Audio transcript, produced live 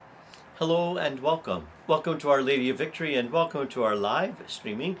Hello and welcome. Welcome to Our Lady of Victory and welcome to our live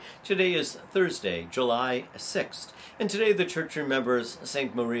streaming. Today is Thursday, July 6th, and today the Church remembers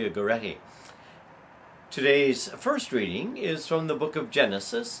St. Maria Goretti. Today's first reading is from the book of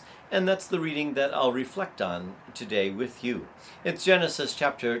Genesis, and that's the reading that I'll reflect on today with you. It's Genesis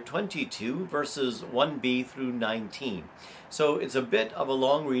chapter 22, verses 1b through 19. So it's a bit of a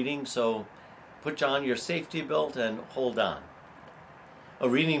long reading, so put on your safety belt and hold on. A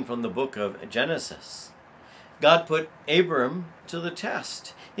reading from the book of Genesis. God put Abram to the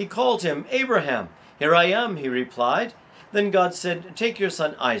test. He called him Abraham. "Here I am," he replied. Then God said, "Take your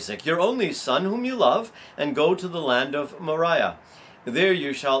son Isaac, your only son whom you love, and go to the land of Moriah. There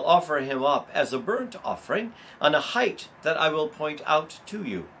you shall offer him up as a burnt offering on a height that I will point out to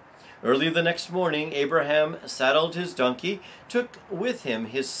you." Early the next morning, Abraham saddled his donkey, took with him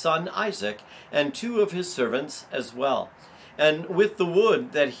his son Isaac, and 2 of his servants as well, and with the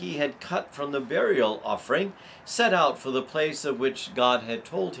wood that he had cut from the burial offering, set out for the place of which God had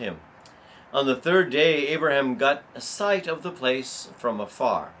told him. On the 3rd day, Abraham got a sight of the place from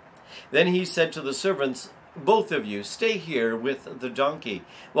afar. Then he said to the servants, "Both of you stay here with the donkey,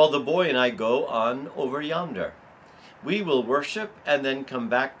 while the boy and I go on over yonder. We will worship and then come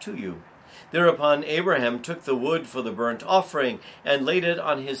back to you." Thereupon Abraham took the wood for the burnt offering and laid it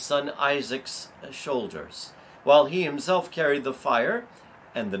on his son Isaac's shoulders, while he himself carried the fire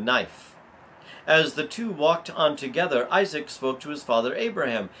and the knife. As the 2 walked on together, Isaac spoke to his father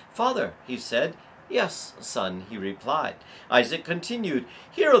Abraham. "Father," he said. "Yes, son," he replied. Isaac continued,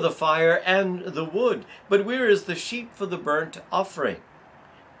 "Here are the fire and the wood, but where is the sheep for the burnt offering?"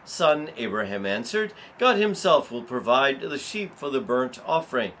 "Son," Abraham answered, "God himself will provide the sheep for the burnt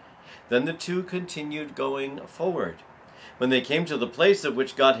offering." Then the 2 continued going forward. When they came to the place of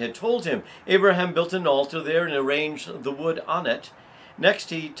which God had told him, Abraham built an altar there and arranged the wood on it.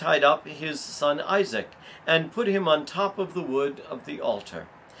 Next he tied up his son Isaac and put him on top of the wood of the altar.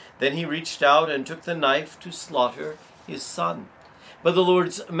 Then he reached out and took the knife to slaughter his son. But the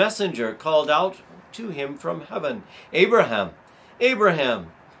Lord's messenger called out to him from heaven, "Abraham,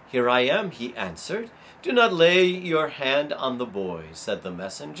 Abraham!" "Here I am," he answered. "Do not lay your hand on the boy," said the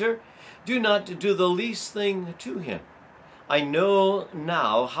messenger. "Do not do the least thing to him. I know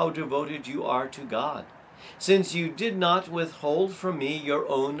now how devoted you are to God, since you did not withhold from me your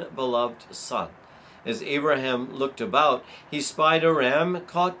own beloved son." As Abraham looked about, he spied a ram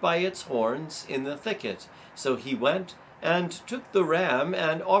caught by its horns in the thicket. So he went and took the ram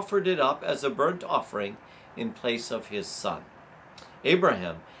and offered it up as a burnt offering in place of his son.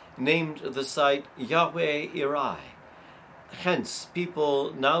 Abraham named the site Yahweh-Irai. Hence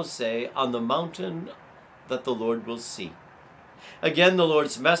people now say, "On the mountain that the Lord will see." Again the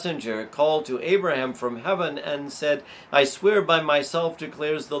Lord's messenger called to Abraham from heaven and said, "I swear by myself,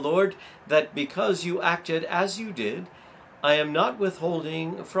 declares the Lord, that because you acted as you did, I am not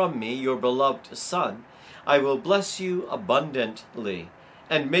withholding from me your beloved son. I will bless you abundantly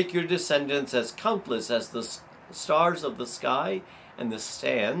and make your descendants as countless as the stars of the sky and the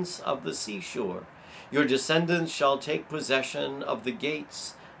sands of the seashore. Your descendants shall take possession of the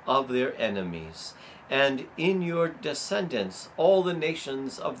gates of their enemies, and in your descendants all the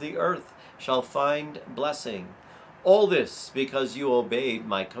nations of the earth shall find blessing. All this because you obeyed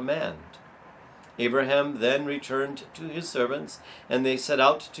my command." Abraham then returned to his servants, and they set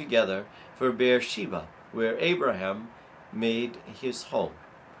out together for Beersheba, where Abraham made his home.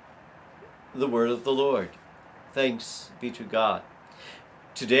 The word of the Lord. Thanks be to God.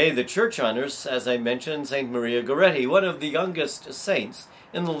 Today the Church honors, as I mentioned, St. Maria Goretti, one of the youngest saints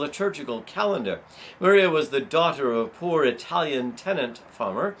in the liturgical calendar. Maria was the daughter of a poor Italian tenant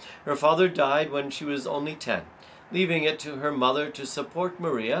farmer. Her father died when she was only 10, leaving it to her mother to support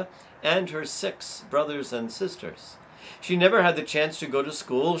Maria and her 6 brothers and sisters. She never had the chance to go to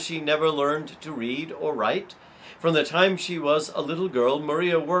school. She never learned to read or write. From the time she was a little girl,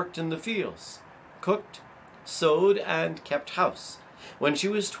 Maria worked in the fields, cooked, sewed, and kept house. When she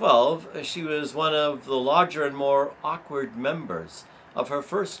was 12, she was one of the larger and more awkward members of her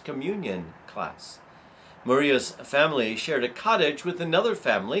first communion class. Maria's family shared a cottage with another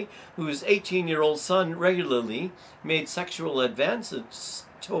family whose 18-year-old son regularly made sexual advances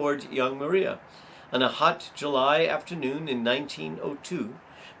toward young Maria. On a hot July afternoon in 1902,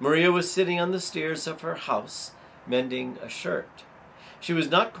 Maria was sitting on the stairs of her house, mending a shirt. She was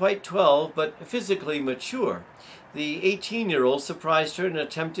not quite 12, but physically mature. The 18-year-old surprised her and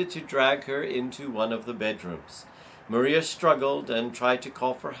attempted to drag her into one of the bedrooms. Maria struggled and tried to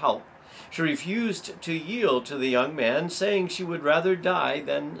call for help. She refused to yield to the young man, saying she would rather die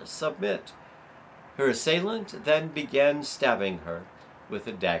than submit. Her assailant then began stabbing her with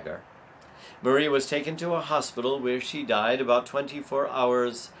a dagger. Maria was taken to a hospital where she died about 24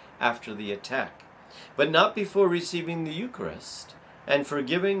 hours after the attack, but not before receiving the Eucharist and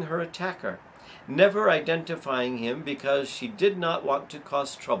forgiving her attacker, never identifying him because she did not want to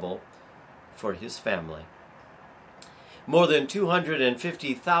cause trouble for his family. More than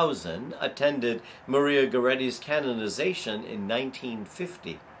 250,000 attended Maria Goretti's canonization in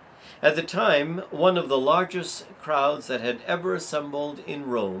 1950. At the time, one of the largest crowds that had ever assembled in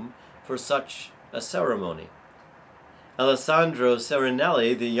Rome for such a ceremony. Alessandro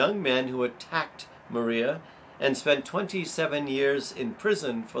Serenelli, the young man who attacked Maria and spent 27 years in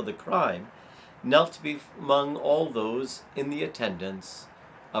prison for the crime, knelt among all those in the attendance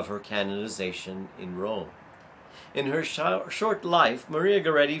of her canonization in Rome. In her short life, Maria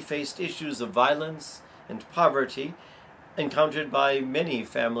Goretti faced issues of violence and poverty encountered by many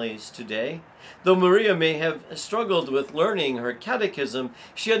families today. Though Maria may have struggled with learning her catechism,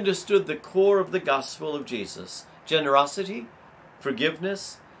 she understood the core of the gospel of Jesus: generosity,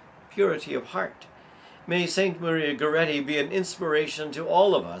 forgiveness, purity of heart. May Saint Maria Goretti be an inspiration to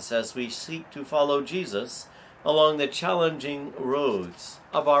all of us as we seek to follow Jesus along the challenging roads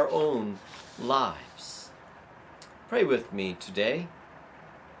of our own lives. Pray with me today.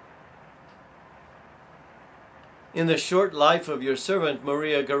 In the short life of your servant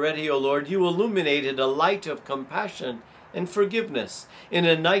Maria Goretti, O Lord, you illuminated a light of compassion and forgiveness in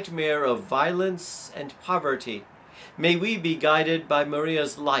a nightmare of violence and poverty. May we be guided by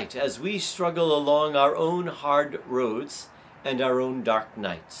Maria's light as we struggle along our own hard roads and our own dark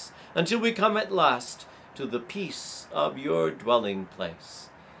nights, until we come at last to the peace of your dwelling place.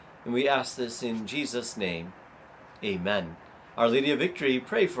 And we ask this in Jesus' name. Amen. Our Lady of Victory,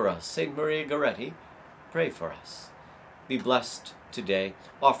 pray for us. Saint Maria Goretti, pray for us. Be blessed today.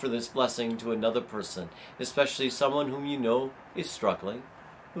 Offer this blessing to another person, especially someone whom you know is struggling,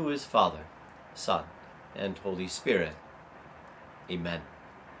 who is Father, Son, and Holy Spirit. Amen.